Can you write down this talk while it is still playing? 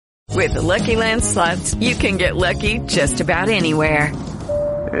With the Lucky Land Slots, you can get lucky just about anywhere.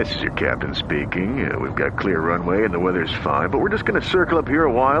 This is your captain speaking. We've got clear runway and the weather's fine, but we're just going to circle up here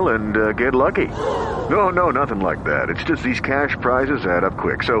a while and get lucky. No, nothing like that. It's just these cash prizes add up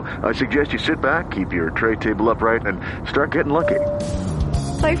quick. So I suggest you sit back, keep your tray table upright, and start getting lucky.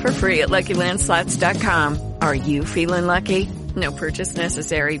 Play for free at LuckyLandSlots.com. Are you feeling lucky? No purchase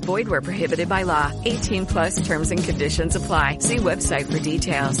necessary. Void where prohibited by law. 18+ terms and conditions apply. See website for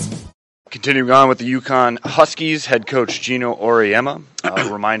details. Continuing on with the UConn Huskies, head coach Geno Auriemma.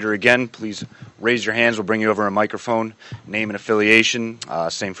 Reminder again, please raise your hands. We'll bring you over a microphone. Name and affiliation.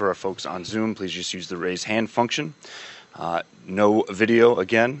 Same for our folks on Zoom. Please just use the raise hand function. No video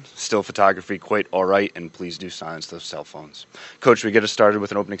again. Still photography quite all right. And please do silence those cell phones. Coach, we get us started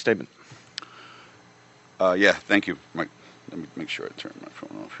with an opening statement. Yeah, thank you, Mike. Let me make sure I turn my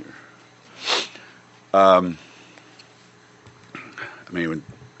phone off here.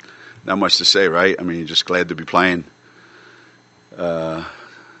 Not much to say, right? Just glad to be playing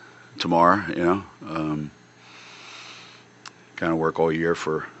tomorrow, kind of work all year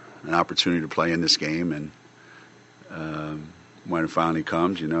for an opportunity to play in this game, and when it finally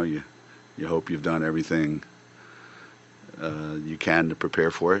comes, you hope you've done everything you can to prepare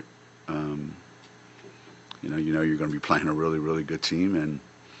for it. You're going to be playing a really, really good team, and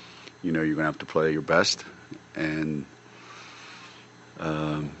you're going to have to play your best, and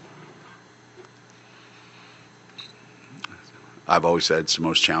I've always said it's the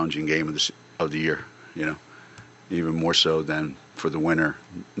most challenging game of the year, even more so than for the winner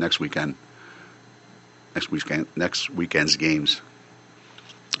next weekend's games.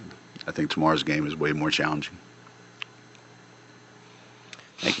 I think tomorrow's game is way more challenging.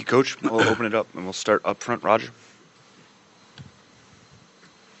 Thank you, Coach. We'll open it up, and we'll start up front. Roger.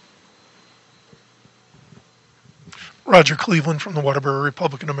 Roger Cleveland from the Waterbury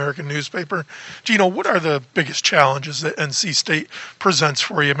Republican American newspaper. Geno, what are the biggest challenges that NC State presents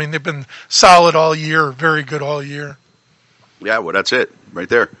for you? They've been solid all year, very good all year. Yeah, well, that's it right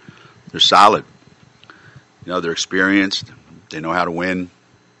there. They're solid. They're experienced. They know how to win.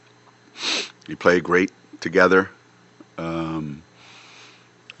 They play great together. They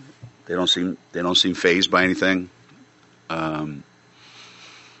don't seem fazed by anything.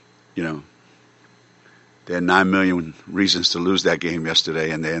 They had 9 million reasons to lose that game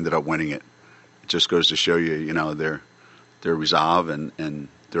yesterday, and they ended up winning it. It just goes to show you, their resolve and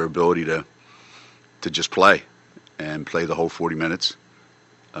their ability to just play and play the whole 40 minutes.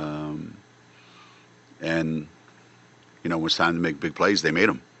 And when it's time to make big plays, they made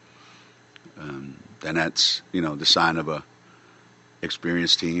them. And that's the sign of a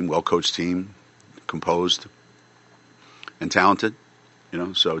experienced team, well-coached team, composed and talented.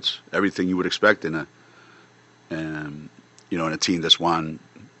 So it's everything you would expect in a team that's won,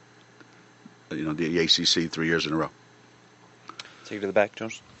 the ACC 3 years in a row. Take it to the back,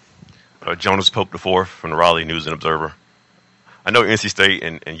 Jones. Jonas Pope IV from the Raleigh News and Observer. I know NC State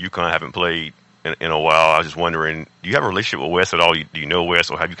and UConn haven't played in a while. I was just wondering, do you have a relationship with Wes at all? Do you know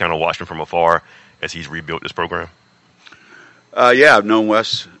Wes, or have you kind of watched him from afar as he's rebuilt this program? Yeah, I've known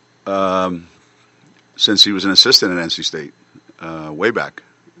Wes since he was an assistant at NC State way back,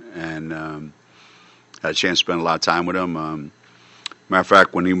 and had a chance to spend a lot of time with him. Matter of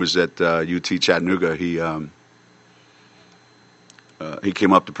fact, when he was at UT Chattanooga, he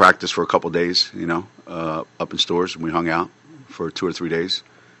came up to practice for a couple of days, up in Stores, and we hung out for 2 or 3 days.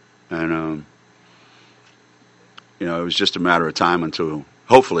 And, it was just a matter of time until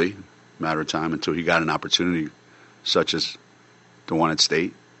he got an opportunity such as the one at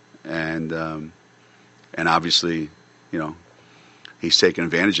State. And obviously, he's taken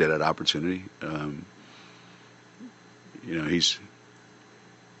advantage of that opportunity.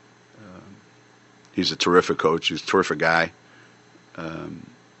 He's a terrific coach. He's a terrific guy.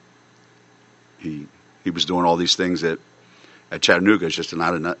 He was doing all these things at Chattanooga. It's just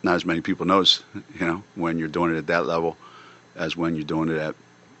not as many people knows, when you're doing it at that level as when you're doing it at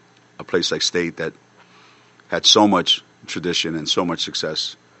a place like State that had so much tradition and so much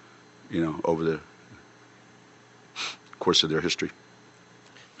success, over the course of their history.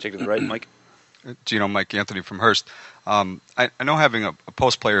 Take it to the right, Mike. Geno, Mike Anthony from Hearst. I know having a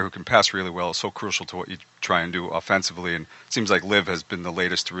post player who can pass really well is so crucial to what you try and do offensively, and it seems like Liv has been the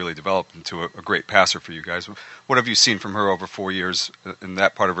latest to really develop into a great passer for you guys. What have you seen from her over 4 years in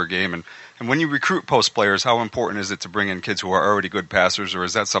that part of her game? And when you recruit post players, how important is it to bring in kids who are already good passers, or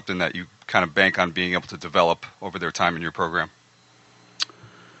is that something that you kind of bank on being able to develop over their time in your program?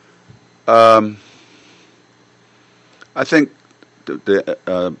 I think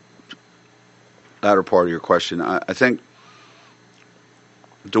the latter part of your question, I think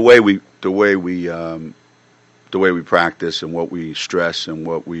the way we practice and what we stress and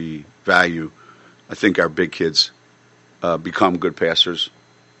what we value, I think our big kids become good passers.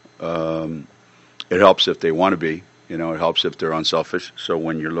 It helps if they want to be. It helps if they're unselfish. So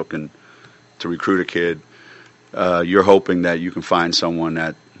when you're looking to recruit a kid, you're hoping that you can find someone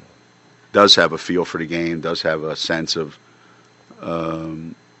that does have a feel for the game, does have a sense of,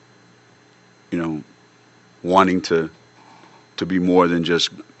 wanting to be more than just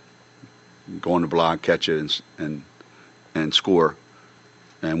go on the block, catch it, and score.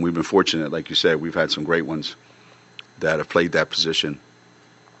 And we've been fortunate, like you said, we've had some great ones that have played that position.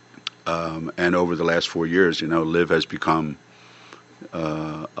 And over the last 4 years, Liv has become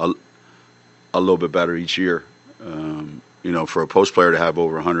a little bit better each year. For a post player to have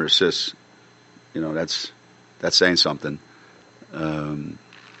over 100 assists, that's saying something. And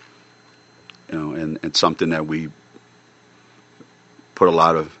it's something that we put a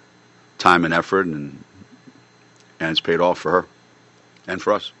lot of time and effort, and it's paid off for her and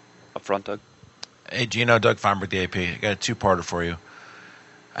for us. Up front, Doug. Hey, Geno, Doug Feinberg, the AP. I got a two-parter for you.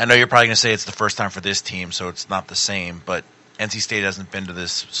 I know you're probably going to say it's the first time for this team, so it's not the same, but NC State hasn't been to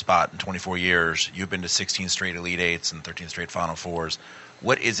this spot in 24 years. You've been to 16 straight Elite Eights and 13 straight Final Fours.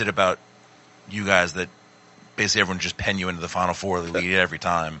 What is it about you guys that basically everyone just pen you into the Final Four, the Elite Eight every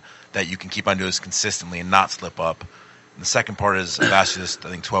time, that you can keep on doing this consistently and not slip up? And the second part is, I've asked you this, I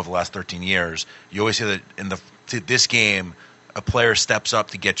think, 12 of the last 13 years. You always say that this game, a player steps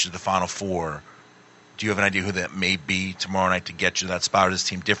up to get you to the Final Four. Do you have an idea who that may be tomorrow night to get you to that spot? Or is this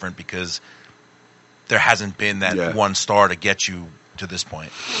team different because there hasn't been that one star to get you to this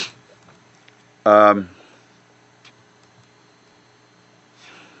point? I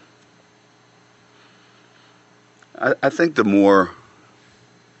think the more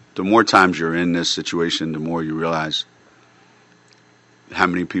times you're in this situation, the more you realize how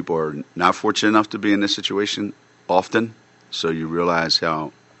many people are not fortunate enough to be in this situation often. So you realize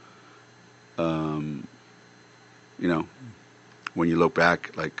how, when you look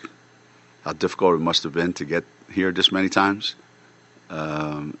back, like how difficult it must have been to get here this many times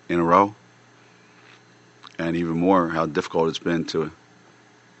in a row. And even more, how difficult it's been to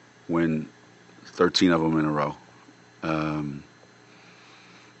win 13 of them in a row.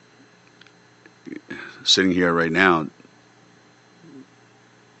 Sitting here right now,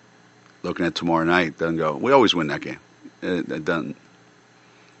 looking at tomorrow night, doesn't go, we always win that game. It doesn't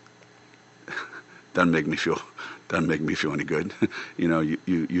make me feel any good.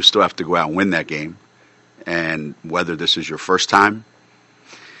 You still have to go out and win that game. And whether this is your first time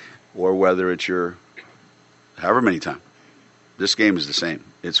or whether it's your however many time, this game is the same.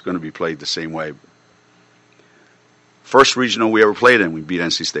 It's going to be played the same way. First regional we ever played in, we beat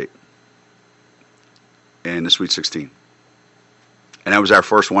NC State in the Sweet 16. And that was our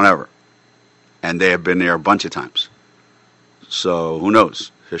first one ever. And they have been there a bunch of times. So who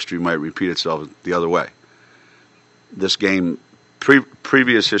knows? History might repeat itself the other way. This game,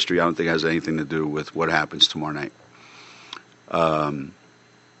 previous history, I don't think has anything to do with what happens tomorrow night.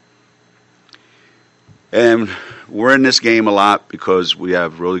 And we're in this game a lot because we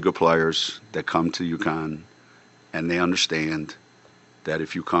have really good players that come to UConn, and they understand that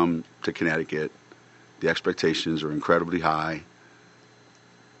if you come to Connecticut, the expectations are incredibly high.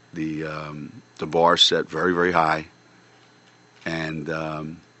 The bar is set very, very high. And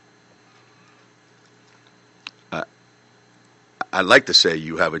I'd like to say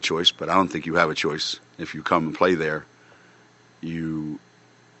you have a choice, but I don't think you have a choice. If you come and play there, you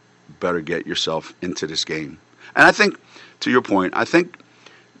better get yourself into this game. And I think, to your point, I think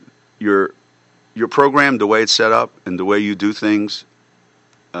your program, the way it's set up and the way you do things,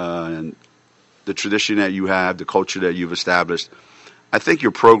 and the tradition that you have, the culture that you've established, I think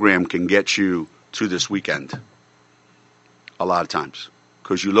your program can get you to this weekend a lot of times.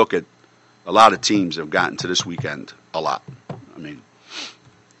 Because you look at a lot of teams have gotten to this weekend a lot.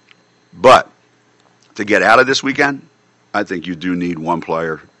 But to get out of this weekend, I think you do need one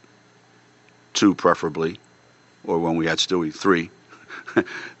player, two preferably, or when we had Stewie, three,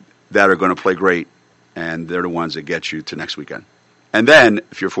 that are going to play great, and they're the ones that get you to next weekend. And then,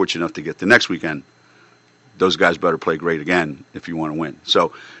 if you're fortunate enough to get to next weekend, those guys better play great again if you want to win.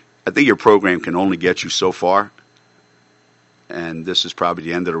 So I think your program can only get you so far, and this is probably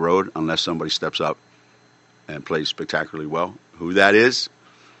the end of the road unless somebody steps up and plays spectacularly well. Who that is,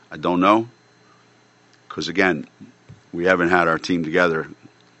 I don't know, because, again, we haven't had our team together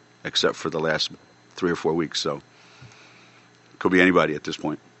except for the last 3 or 4 weeks, so it could be anybody at this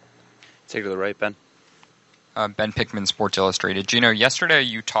point. Take it to the right, Ben. Ben Pickman, Sports Illustrated. Geno, yesterday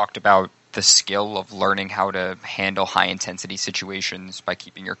you talked about the skill of learning how to handle high-intensity situations by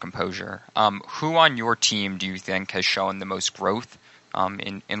keeping your composure. Who on your team do you think has shown the most growth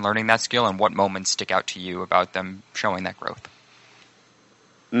in learning that skill, and what moments stick out to you about them showing that growth?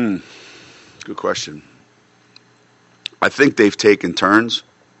 Good question. I think they've taken turns.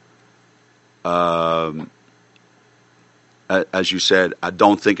 As you said, I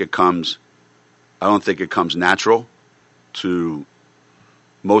don't think it comes natural to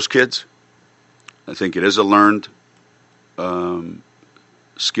most kids. I think it is a learned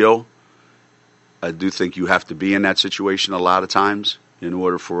skill. I do think you have to be in that situation a lot of times in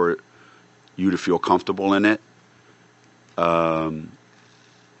order for you to feel comfortable in it.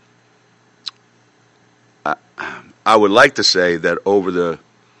 I would like to say that over the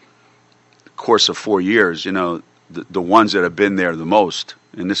course of 4 years, the ones that have been there the most,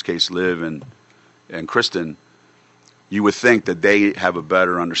 in this case Liv and Kristen, you would think that they have a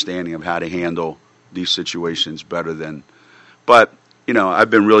better understanding of how to handle these situations better than. But, I've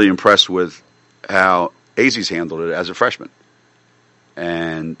been really impressed with how Azzy's handled it as a freshman.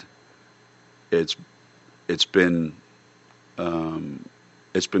 And it's been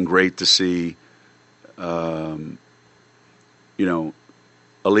great to see, Aaliyah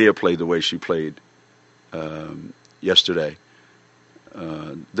played the way she played yesterday.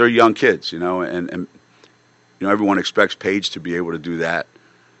 They're young kids, and everyone expects Paige to be able to do that.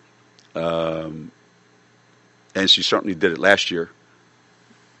 And she certainly did it last year.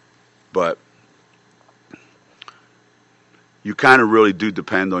 But you kind of really do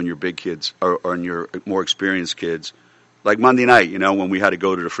depend on your big kids or on your more experienced kids. Like Monday night, when we had to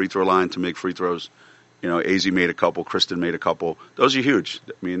go to the free throw line to make free throws, AZ made a couple, Kristen made a couple. Those are huge.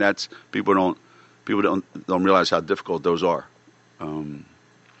 I mean, that's people don't realize how difficult those are.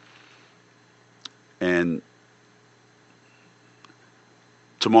 And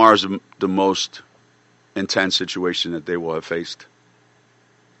tomorrow's the most intense situation that they will have faced.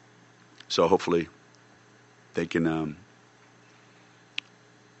 So hopefully they can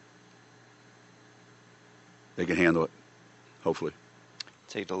handle it. Hopefully.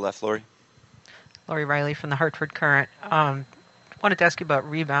 Take it to the left, Lori. Lori Riley from the Hartford Courant. Wanted to ask you about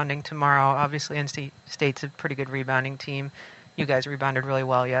rebounding tomorrow. Obviously, NC State's a pretty good rebounding team. You guys rebounded really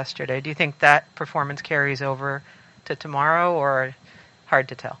well yesterday. Do you think that performance carries over to tomorrow, or hard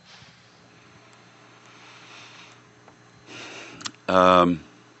to tell?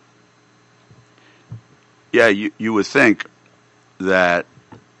 Yeah, you would think that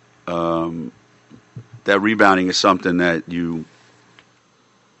that rebounding is something that you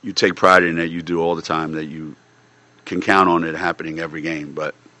take pride in, that you do all the time, that you can count on it happening every game.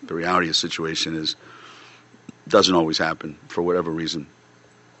 But the reality of the situation is it doesn't always happen for whatever reason.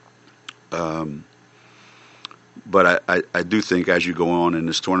 But I do think as you go on in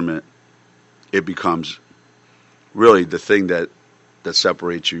this tournament, it becomes really the thing that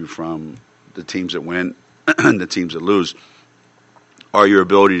separates you from the teams that win and the teams that lose are your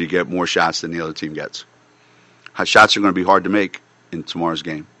ability to get more shots than the other team gets. Shots are going to be hard to make in tomorrow's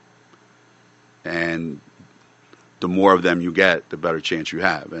game. And the more of them you get, the better chance you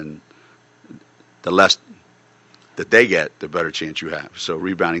have. And the less that they get, the better chance you have. So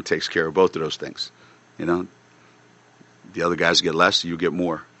rebounding takes care of both of those things. The other guys get less, you get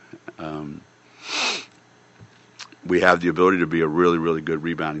more. We have the ability to be a really, really good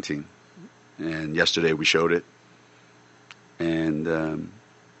rebounding team. And yesterday we showed it. And the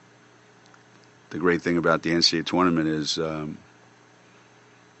great thing about the NCAA tournament is you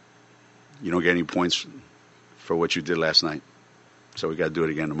don't get any points for what you did last night. So we got to do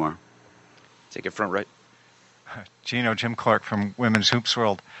it again tomorrow. Take it front right. Geno, Jim Clark from Women's Hoops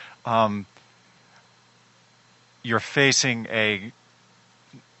World. You're facing a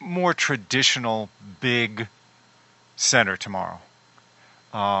more traditional big center tomorrow.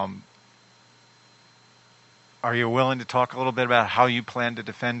 Are you willing to talk a little bit about how you plan to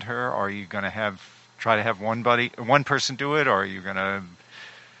defend her? Are you going to try to have one person do it, or are you going to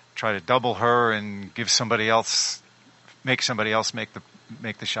try to double her and make somebody else make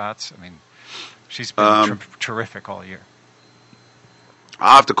the shots? I mean, she's been terrific all year.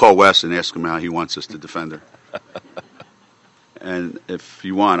 I'll have to call Wes and ask him how he wants us to defend her. And if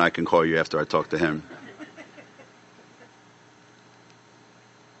you want, I can call you after I talk to him.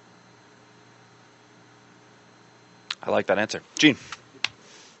 I like that answer. Gene.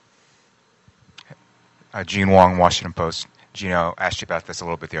 Gene Wong, Washington Post. Geno asked you about this a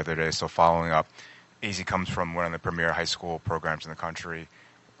little bit the other day, so following up, AZ comes from one of the premier high school programs in the country,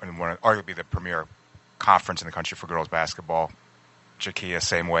 and arguably the premier conference in the country for girls basketball. Jakia,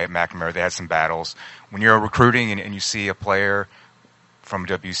 same way at McNamara, they had some battles. When you're recruiting and you see a player from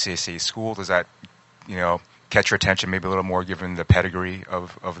WCAC school? Does that, catch your attention maybe a little more given the pedigree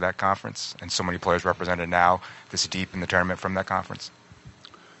of that conference and so many players represented now this deep in the tournament from that conference?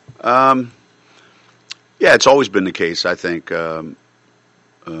 Yeah, it's always been the case. I think it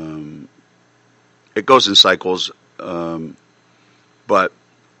goes in cycles, but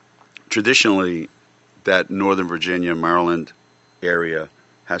traditionally that Northern Virginia, Maryland area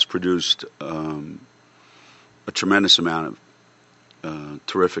has produced a tremendous amount of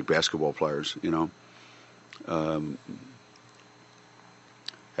terrific basketball players,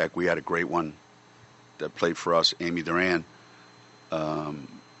 heck, we had a great one that played for us, Amy Duran,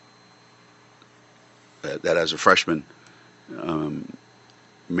 that as a freshman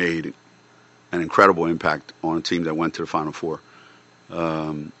made an incredible impact on a team that went to the Final Four.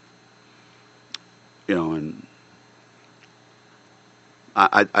 And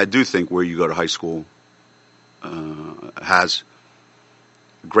I do think where you go to high school has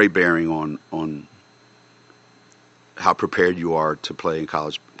great bearing on how prepared you are to play in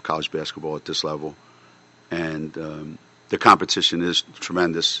college basketball at this level. And the competition is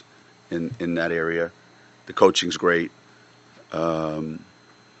tremendous in that area. The coaching's great. So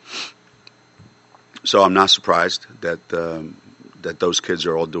I'm not surprised that those kids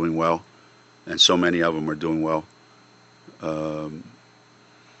are all doing well, and so many of them are doing well. And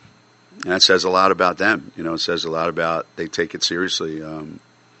that says a lot about them. It says a lot about they take it seriously.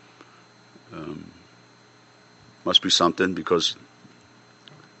 Must be something because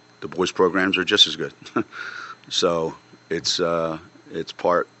the boys' programs are just as good. So it's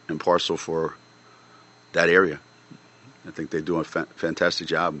part and parcel for that area. I think they do a fantastic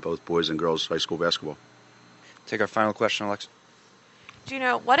job in both boys and girls high school basketball. Take our final question, Alexa.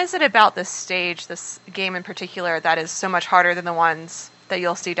 Geno, what is it about this stage, this game in particular, that is so much harder than the ones that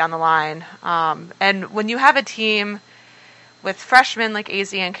you'll see down the line? And when you have a team with freshmen like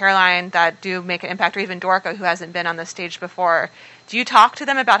AZ and Caroline that do make an impact, or even Dorka, who hasn't been on this stage before, do you talk to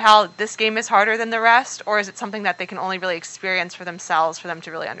them about how this game is harder than the rest, or is it something that they can only really experience for themselves for them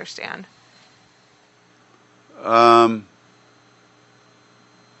to really understand?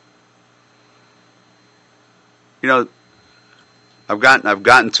 I've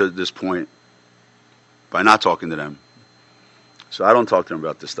gotten to this point by not talking to them. So I don't talk to them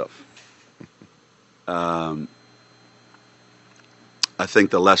about this stuff. I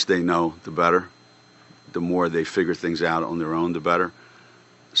think the less they know, the better. The more they figure things out on their own, the better.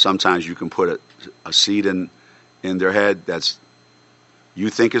 Sometimes you can put a seed in their head that's you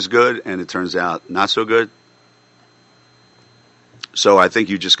think is good, and it turns out not so good. So I think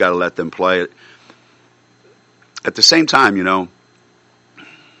you just got to let them play it. At the same time,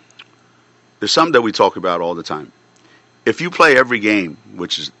 there's something that we talk about all the time. If you play every game,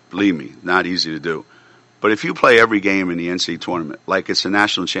 which is, believe me, not easy to do, but if you play every game in the NCAA tournament, like it's a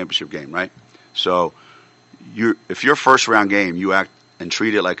national championship game, right? So if your first round game, you act and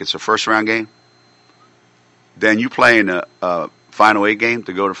treat it like it's a first round game, then you play in a Final 8 game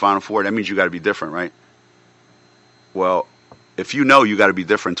to go to Final 4, that means you got to be different, right? Well, if you know you got to be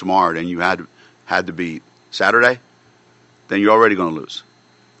different tomorrow than you had to be Saturday, then you're already going to lose.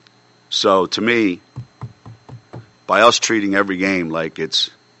 So to me, by us treating every game like it's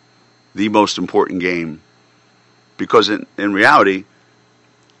the most important game, because in reality,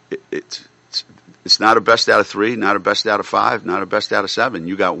 it's not a best out of 3, not a best out of 5, not a best out of 7.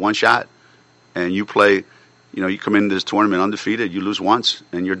 You got one shot, and you play. You come into this tournament undefeated. You lose once,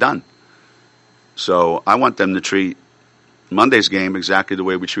 and you're done. So I want them to treat Monday's game exactly the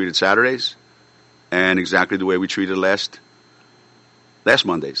way we treated Saturdays, and exactly the way we treated last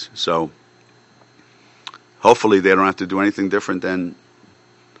Mondays. So hopefully they don't have to do anything different than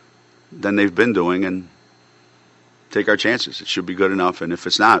they've been doing, and take our chances. It should be good enough, and if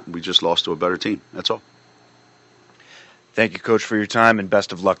it's not, we just lost to a better team. That's all. Thank you, Coach, for your time, and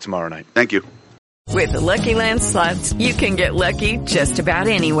best of luck tomorrow night. Thank you. With the Lucky Land Slots, you can get lucky just about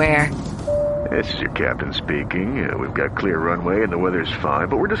anywhere. This is your captain speaking. We've got clear runway and the weather's fine,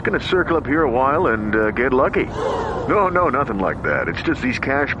 but we're just going to circle up here a while and get lucky. No, nothing like that. It's just these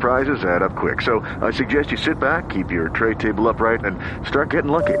cash prizes add up quick. So I suggest you sit back, keep your tray table upright, and start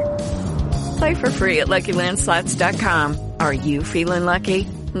getting lucky. Play for free at LuckyLandSlots.com. Are you feeling lucky?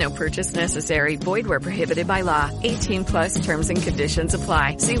 No purchase necessary. Void where prohibited by law. 18+ terms and conditions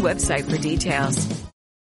apply. See website for details.